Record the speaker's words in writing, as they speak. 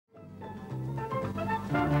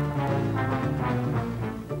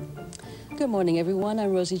Good morning, everyone.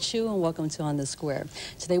 I'm Rosie Chu, and welcome to On the Square.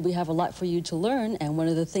 Today we have a lot for you to learn, and one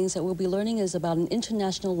of the things that we'll be learning is about an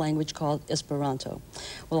international language called Esperanto.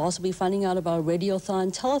 We'll also be finding out about a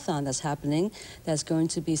radiothon, telethon that's happening that's going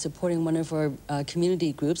to be supporting one of our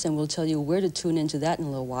community groups, and we'll tell you where to tune into that in a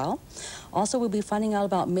little while. Also, we'll be finding out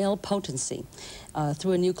about male potency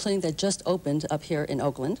through a new clinic that just opened up here in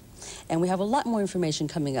Oakland. And we have a lot more information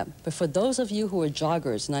coming up. But for those of you who are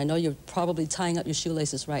joggers, and I know you're probably tying up your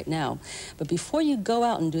shoelaces right now, but before you go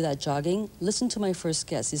out and do that jogging, listen to my first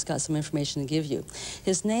guest. He's got some information to give you.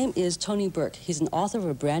 His name is Tony Burke. He's an author of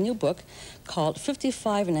a brand new book called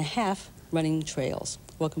 55 and a Half Running Trails.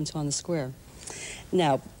 Welcome to On the Square.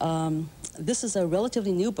 Now, this is a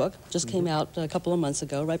relatively new book, just came out a couple of months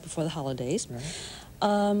ago, right before the holidays.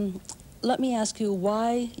 Right. Let me ask you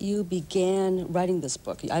why you began writing this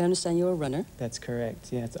book. I understand you're a runner. That's correct,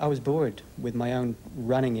 yes. I was bored with my own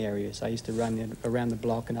running areas. I used to run around the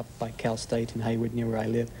block and up by Cal State in Hayward, near where I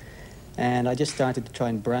live. And I just started to try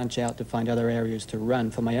and branch out to find other areas to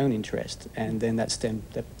run for my own interest. And then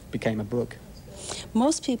that became a book.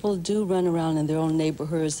 Most people do run around in their own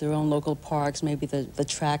neighborhoods, their own local parks, maybe the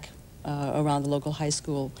track around the local high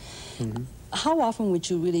school. Mm-hmm. How often would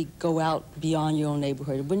you really go out beyond your own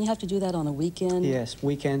neighborhood? Wouldn't you have to do that on a weekend? Yes,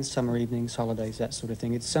 weekends, summer evenings, holidays, that sort of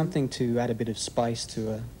thing. It's something to add a bit of spice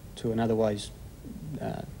to an otherwise,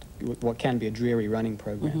 what can be a dreary running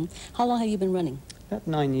program. Mm-hmm. How long have you been running? About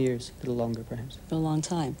 9 years, a little longer perhaps. For a long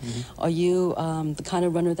time. Mm-hmm. Are you the kind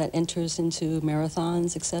of runner that enters into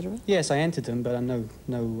marathons, etc.? Yes, I entered them, but I'm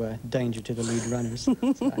no danger to the lead runners.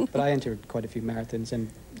 But I entered quite a few marathons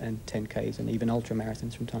and 10Ks and even ultra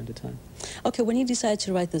marathons from time to time. Okay, when you decided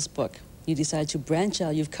to write this book, you decided to branch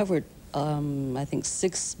out. You've covered, I think,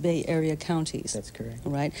 6 Bay Area counties. That's correct.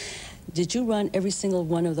 Right? Did you run every single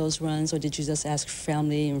one of those runs, or did you just ask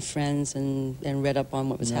family and friends and read up on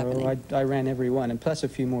what was happening? No, I ran every one, and plus a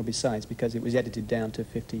few more besides, because it was edited down to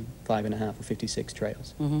 55 and a half or 56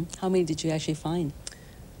 trails. Mm-hmm. How many did you actually find?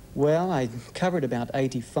 Well, I covered about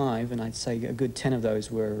 85, and I'd say a good 10 of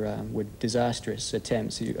those were disastrous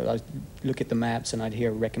attempts. I'd look at the maps, and I'd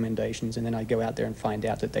hear recommendations, and then I'd go out there and find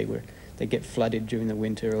out that they get flooded during the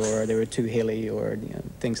winter, or they were too hilly, or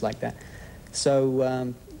things like that.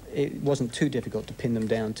 So it wasn't too difficult to pin them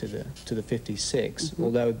down to the 56, mm-hmm.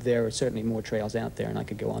 although there are certainly more trails out there, and I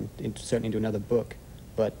could go on certainly into another book.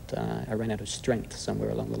 But I ran out of strength somewhere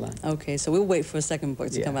along the line. Okay, so we'll wait for a second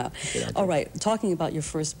book to come out. All right, talking about your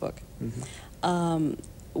first book, mm-hmm.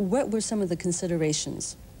 What were some of the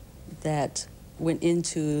considerations that went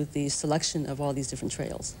into the selection of all these different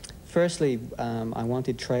trails? Firstly, I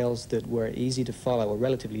wanted trails that were easy to follow, or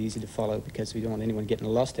relatively easy to follow, because we don't want anyone getting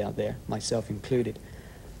lost out there, myself included.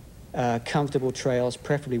 Comfortable trails,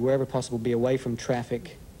 preferably wherever possible, be away from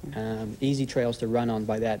traffic. Easy trails to run on.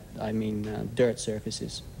 By that I mean dirt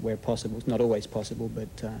surfaces where possible. It's not always possible, but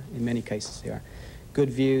in many cases they are. Good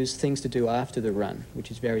views, things to do after the run, which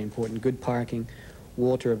is very important. Good parking,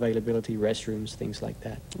 water availability, restrooms, things like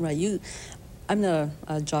that. Right. I'm not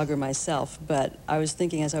a jogger myself, but I was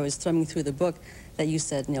thinking as I was thumbing through the book that you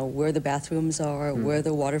said, where the bathrooms are, where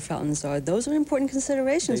the water fountains are. Those are important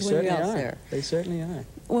considerations when you're out there. They certainly are.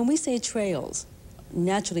 When we say trails,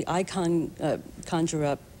 naturally I conjure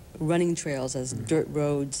up running trails as dirt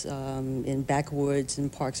roads in backwoods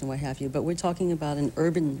and parks and what have you, but we're talking about an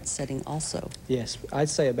urban setting also. Yes, I'd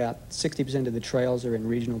say about 60% of the trails are in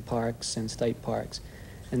regional parks and state parks,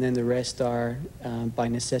 and then the rest are by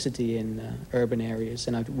necessity in urban areas.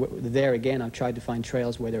 And there again, I've tried to find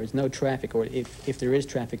trails where there is no traffic, or if there is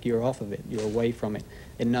traffic, you're off of it, you're away from it,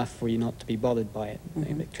 enough for you not to be bothered by it.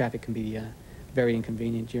 Mm-hmm. Traffic can be very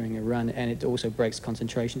inconvenient during a run, and it also breaks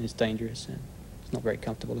concentration, it's dangerous. Not very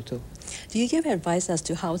comfortable at all. Do you give advice as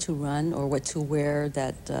to how to run or what to wear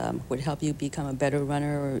that would help you become a better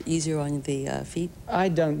runner or easier on the feet? I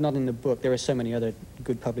don't, not in the book. There are so many other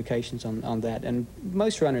good publications on that, and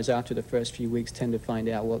most runners after the first few weeks tend to find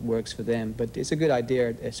out what works for them, but it's a good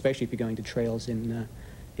idea, especially if you're going to trails in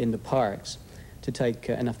the parks, to take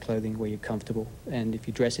enough clothing where you're comfortable, and if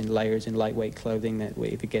you dress in layers in lightweight clothing, that way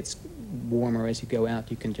if it gets warmer as you go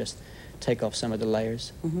out, you can just take off some of the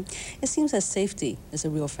layers. Mm-hmm. It seems that safety is a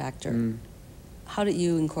real factor. Mm. How did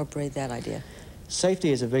you incorporate that idea?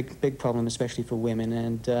 Safety is a big problem, especially for women,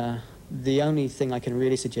 and the only thing I can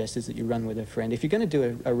really suggest is that you run with a friend. If you're going to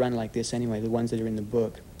do a run like this anyway, the ones that are in the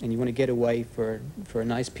book, and you want to get away for a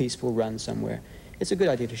nice peaceful run somewhere, it's a good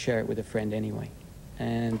idea to share it with a friend anyway.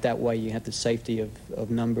 and that way you have the safety of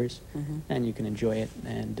numbers, and you can enjoy it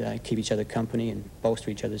and keep each other company and bolster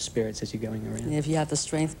each other's spirits as you're going around. And if you have the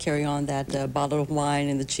strength, carry on that bottle of wine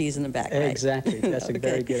and the cheese in the back, right? Exactly. That's Okay. a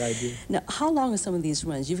very good idea. Now, how long are some of these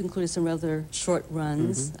runs? You've included some rather short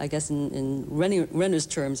runs, I guess in runners'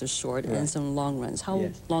 terms are short, and some long runs. How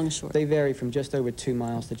long and short? They vary from just over 2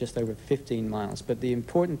 miles to just over 15 miles. But the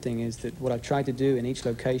important thing is that what I've tried to do in each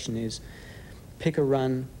location is pick a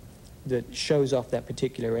run that shows off that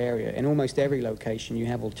particular area. In almost every location you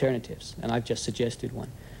have alternatives, and I've just suggested one.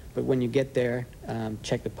 But when you get there,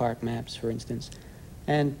 check the park maps, for instance,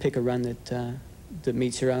 and pick a run that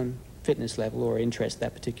meets your own fitness level or interest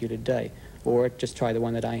that particular day. Or just try the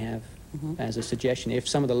one that I have as a suggestion. If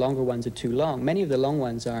some of the longer ones are too long, many of the long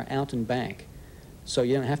ones are out and back. So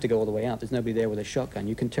you don't have to go all the way out. There's nobody there with a shotgun.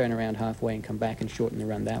 You can turn around halfway and come back and shorten the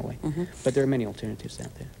run that way. But there are many alternatives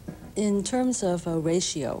out there. In terms of a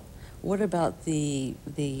ratio, what about the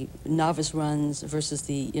novice runs versus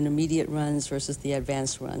the intermediate runs versus the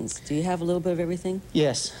advanced runs? Do you have a little bit of everything?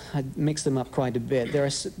 Yes, I mix them up quite a bit. There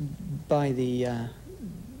are,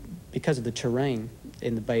 because of the terrain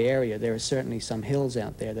in the Bay Area, there are certainly some hills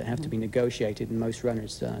out there that have to be negotiated, and most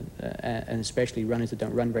runners, and especially runners that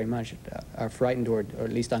don't run very much, are frightened or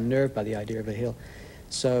at least unnerved by the idea of a hill.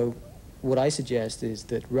 So what I suggest is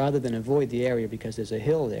that rather than avoid the area because there's a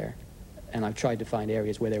hill there, and I've tried to find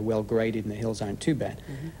areas where they're well graded and the hills aren't too bad.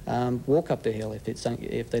 Walk up the hill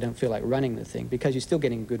if they don't feel like running the thing, because you're still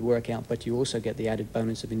getting a good workout, but you also get the added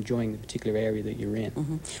bonus of enjoying the particular area that you're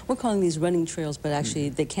in. We're calling these running trails, but actually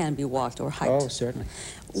they can be walked or hiked. Oh, certainly.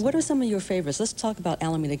 What are some of your favorites? Let's talk about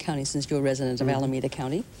Alameda County, since you're a resident of Alameda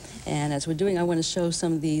County. And as we're doing, I want to show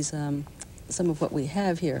some of these, some of what we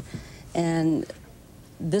have here. And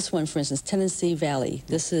this one, for instance, Tennessee Valley.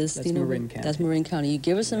 This is That's Marin County. That's Marin County. You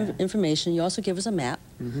give us some information. You also give us a map,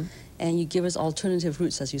 and you give us alternative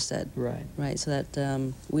routes, as you said. Right. Right. So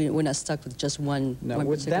that we're not stuck with just one. No, one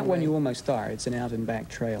with that one way. you almost are. It's an out and back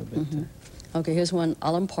trail, but Okay. Here's one,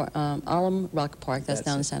 Alum Rock Park. That's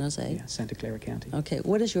down in San Jose. yeah, Santa Clara County. Okay.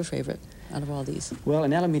 What is your favorite out of all these? Well,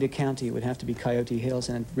 in Alameda County, it would have to be Coyote Hills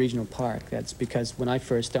and Regional Park. That's because when I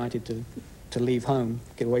first started to leave home,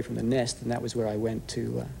 get away from the nest, and that was where I went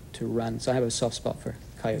to run. So I have a soft spot for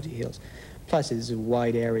Coyote Hills. Plus, there's a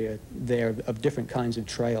wide area there of different kinds of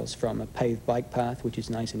trails, from a paved bike path, which is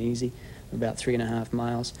nice and easy, about 3.5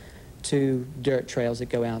 miles, to dirt trails that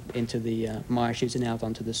go out into the marshes and out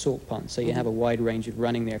onto the salt ponds. So you have a wide range of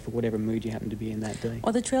running there for whatever mood you happen to be in that day.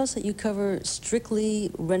 Are the trails that you cover strictly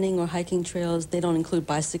running or hiking trails? They don't include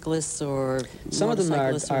bicyclists or Some of them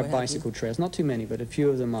motorcyclists or are what have you? bicycle trails, not too many, but a few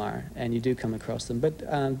of them are, and you do come across them. But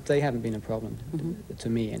they haven't been a problem, to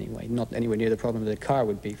me anyway. Not anywhere near the problem that a car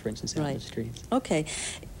would be, for instance, out on the streets. Okay.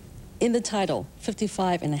 In the title,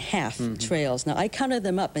 55 and a half trails. Now, I counted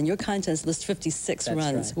them up, and your contents list 56 That's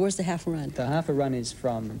runs. right. Where's the half run? The half a run is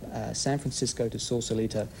from San Francisco to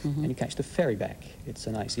Sausalito, and you catch the ferry back. It's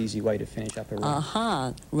a nice, easy way to finish up a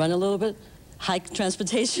run. Run a little bit, hike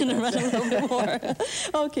transportation, and run a little bit more.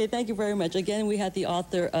 Okay, thank you very much. Again, we had the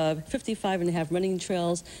author of 55 and a half running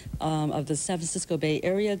trails of the San Francisco Bay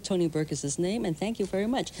Area. Tony Burke is his name, and thank you very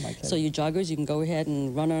much. My pleasure. So you joggers, you can go ahead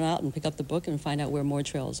and run on out and pick up the book and find out where more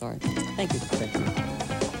trails are. Thank you. Thank you.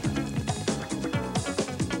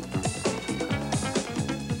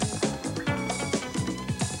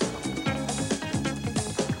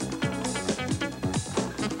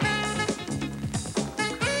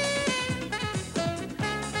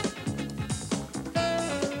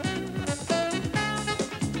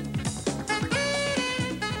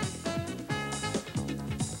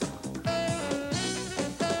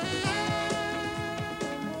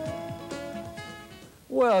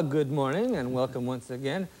 Well, good morning and welcome once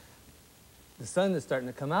again. The sun is starting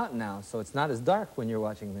to come out now, so it's not as dark when you're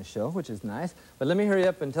watching this show, which is nice. But let me hurry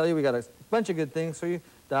up and tell you we got a bunch of good things for you.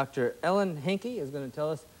 Dr. Ellen Henke is going to tell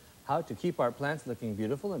us how to keep our plants looking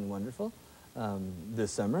beautiful and wonderful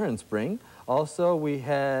this summer and spring. Also, we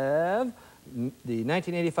have the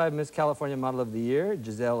 1985 Miss California Model of the Year,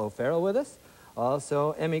 Giselle O'Farrell, with us.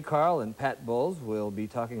 Also, Emmy Carl and Pat Bowles will be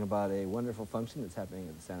talking about a wonderful function that's happening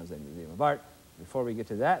at the San Jose Museum of Art. Before we get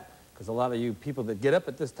to that, because a lot of you people that get up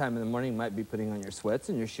at this time in the morning might be putting on your sweats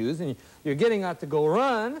and your shoes and you're getting out to go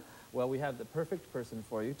run, well, we have the perfect person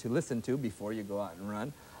for you to listen to before you go out and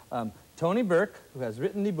run. Tony Burke, who has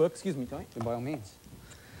written the book, excuse me, Tony. By all means.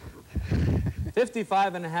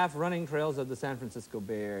 55 and a half running trails of the San Francisco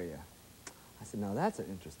Bay Area. I said, now that's an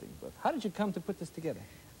interesting book. How did you come to put this together?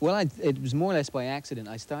 Well, it was more or less by accident.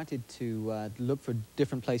 I started to look for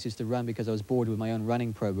different places to run because I was bored with my own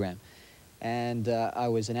running program. And I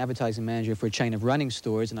was an advertising manager for a chain of running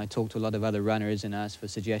stores, and I talked to a lot of other runners and asked for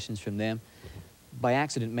suggestions from them. By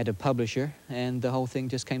accident, met a publisher, and the whole thing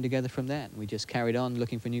just came together from that. We just carried on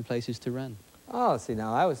looking for new places to run. Oh, see,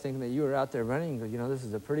 now I was thinking that you were out there running, you know, this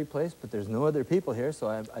is a pretty place, but there's no other people here,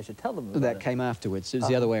 so I should tell them about That it. came afterwards. It was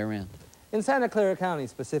the other way around. In Santa Clara County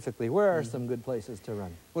specifically, where are some good places to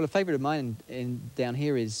run? Well, a favorite of mine down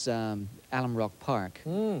here is Alum Rock Park.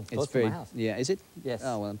 Close to my house. Yeah, is it? Yes.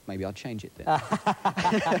 Oh, well, maybe I'll change it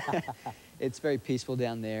then. It's very peaceful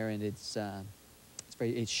down there, and it's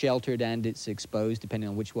sheltered and it's exposed, depending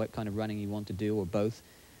on what kind of running you want to do, or both.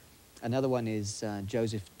 Another one is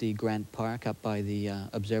Joseph D. Grant Park up by the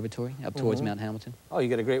observatory, up towards Mount Hamilton. Oh, you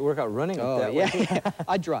get a great workout running up that yeah. way.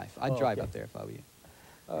 I'd drive Okay. up there if I were you.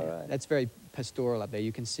 All right. That's very pastoral up there.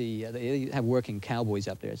 You can see, they have working cowboys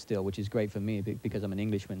up there still, which is great for me because I'm an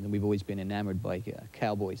Englishman and we've always been enamored by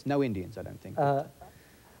cowboys. No Indians, I don't think.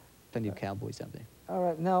 Plenty of cowboys up there. All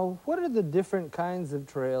right. Now, what are the different kinds of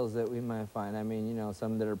trails that we might find? I mean, you know,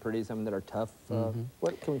 some that are pretty, some that are tough.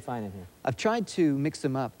 What can we find in here? I've tried to mix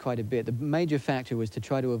them up quite a bit. The major factor was to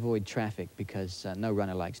try to avoid traffic because no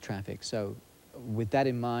runner likes traffic. So with that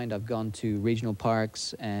in mind, I've gone to regional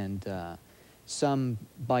parks and some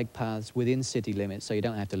bike paths within city limits, so you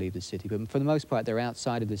don't have to leave the city. But for the most part, they're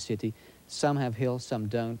outside of the city. Some have hills, some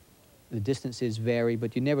don't. The distances vary,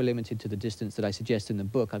 but you're never limited to the distance that I suggest in the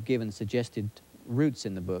book. I've given suggested routes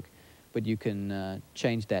in the book, but you can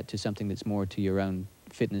change that to something that's more to your own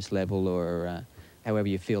fitness level or however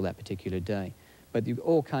you feel that particular day. But you've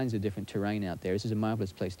all kinds of different terrain out there. This is a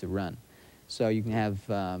marvelous place to run. So you can have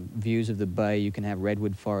views of the bay, you can have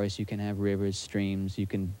redwood forests, you can have rivers, streams, you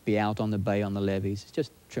can be out on the bay on the levees. It's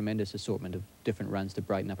just a tremendous assortment of different runs to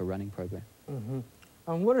brighten up a running program.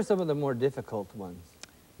 What are some of the more difficult ones?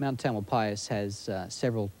 Mount Tamalpais has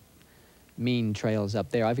several mean trails up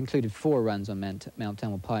there. I've included 4 runs on Mount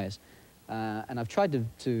Tamalpais. And I've tried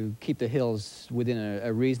to keep the hills within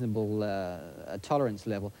a reasonable tolerance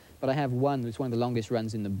level. But I have one that's one of the longest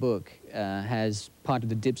runs in the book, has part of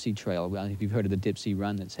the Dipsy Trail. Well, if you've heard of the Dipsy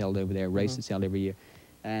Run that's held over there, a race that's held every year.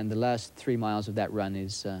 And the last 3 miles of that run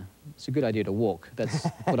is, it's a good idea to walk. That's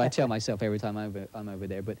what I tell myself every time I'm over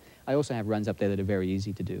there. But I also have runs up there that are very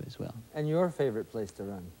easy to do as well. And your favorite place to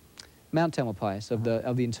run? Mount Tamalpais of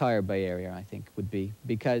the entire Bay Area, I think, would be,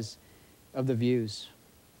 because of the views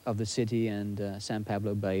of the city and San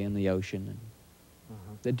Pablo Bay and the ocean and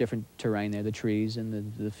the different terrain there, the trees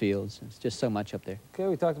and the fields. It's just so much up there. Okay,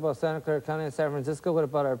 we talked about Santa Clara County and San Francisco. What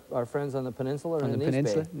about our friends on the peninsula or On in the East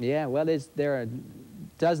peninsula? Bay? Yeah, well, there are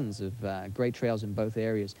dozens of great trails in both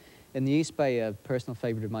areas. In the East Bay, a personal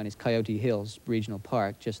favorite of mine is Coyote Hills Regional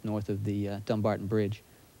Park, just north of the Dumbarton Bridge.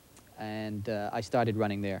 And I started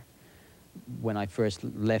running there when I first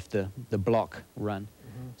left the block run.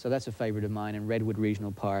 So that's a favorite of mine, and Redwood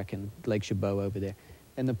Regional Park and Lake Chabot over there.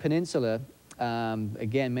 In the peninsula,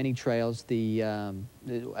 again, many trails.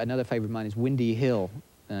 Another favorite of mine is Windy Hill.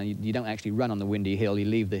 You don't actually run on the Windy Hill, you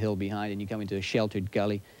leave the hill behind and you come into a sheltered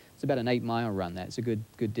gully. It's about an 8-mile run. It's a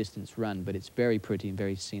good distance run, but it's very pretty and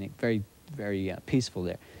very scenic, very peaceful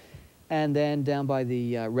there. And then down by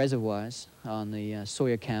the reservoirs on the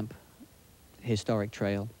Sawyer Camp Historic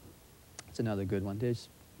Trail, it's another good one.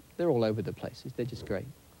 They're all over the place. They're just great.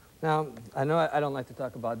 Now, I know I don't like to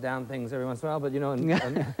talk about down things every once in a while, but, you know, in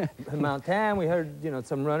Mount Tam, we heard, you know,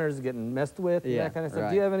 some runners getting messed with and that kind of stuff. Right.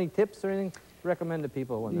 Do you have any tips or anything to recommend to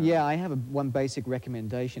people? When Yeah, I have one basic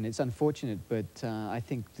recommendation. It's unfortunate, but I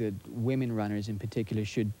think that women runners in particular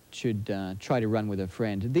should try to run with a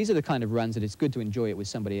friend. These are the kind of runs that it's good to enjoy it with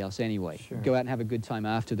somebody else anyway. Sure. Go out and have a good time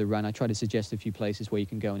after the run. I try to suggest a few places where you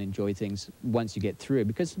can go and enjoy things once you get through,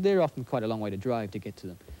 because they're often quite a long way to drive to get to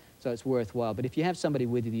them. So it's worthwhile. But if you have somebody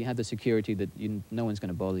with you, you have the security that no one's going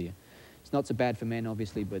to bother you. It's not so bad for men,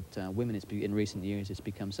 obviously, but women, in recent years, it's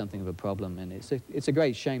become something of a problem. And it's a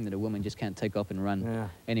great shame that a woman just can't take off and run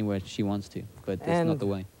anywhere she wants to. But that's not the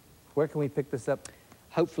way. Where can we pick this up?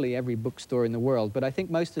 Hopefully every bookstore in the world. But I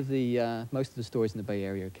think most of the stores in the Bay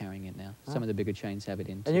Area are carrying it now. Some of the bigger chains have it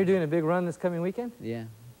in. And you're doing a big run this coming weekend? Yeah.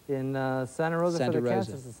 In Santa Rosa for the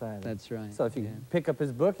Cancer Society. That's right. So if you pick up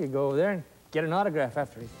his book, you go over there and get an autograph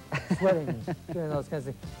after he's sweating and doing those kinds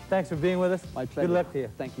of things. Thanks for being with us. My pleasure. Good luck to you.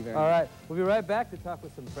 Thank you very much. All right. We'll be right back to talk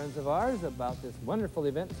with some friends of ours about this wonderful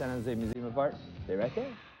event at San Jose Museum of Art. Stay right there.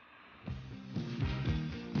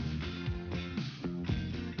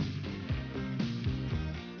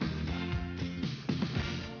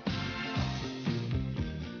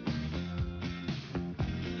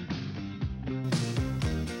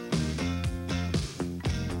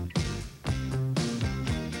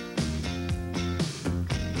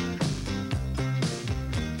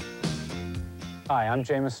 Hi, I'm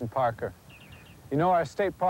Jameson Parker. You know, our state park